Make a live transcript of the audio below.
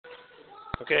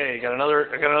Okay, I got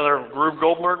another Rube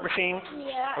Goldberg machine.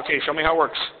 Yeah. Okay, show me how it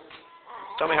works.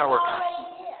 Tell me how it works. I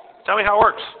already did. Tell me how it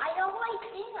works. I don't like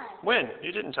that. When?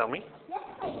 You didn't tell me. Yes,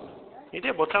 I did. You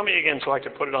did. Well, tell me again so I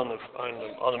can put it on the movie. I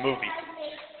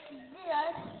make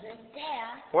this and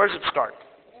that. Where does it start?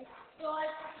 It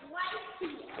starts right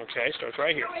here. Okay, starts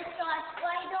right here. No, it starts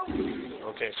right over here.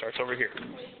 Okay, starts over here. So,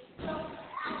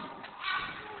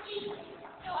 actually, it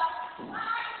starts right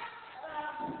here.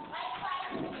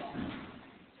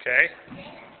 Okay. Then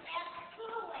that's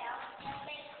pull out and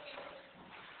makes it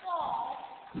fall,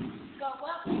 go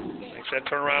up and down. Makes that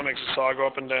turn around, makes the saw go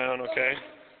up and down. Okay.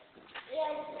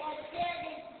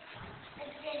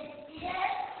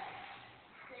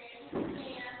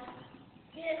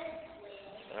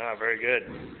 Ah, very good.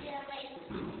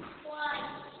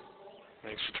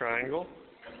 Makes a triangle.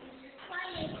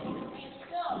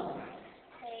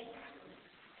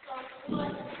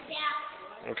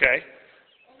 Okay.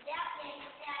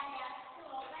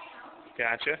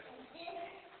 Gotcha.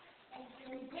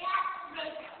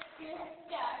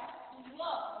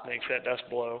 Makes that dust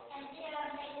blow.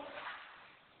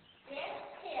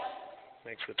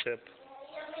 Makes the tip.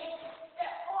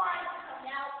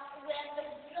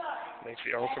 Makes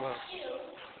the arm come out.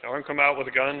 The arm come out with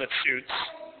a gun that shoots.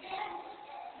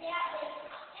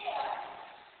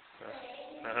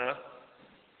 Uh-huh.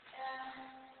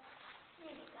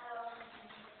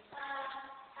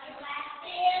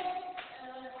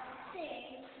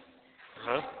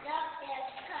 Uh-huh.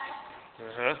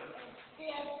 Uh-huh.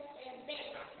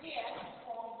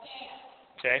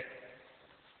 Okay.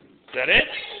 Is that it?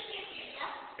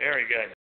 Very good.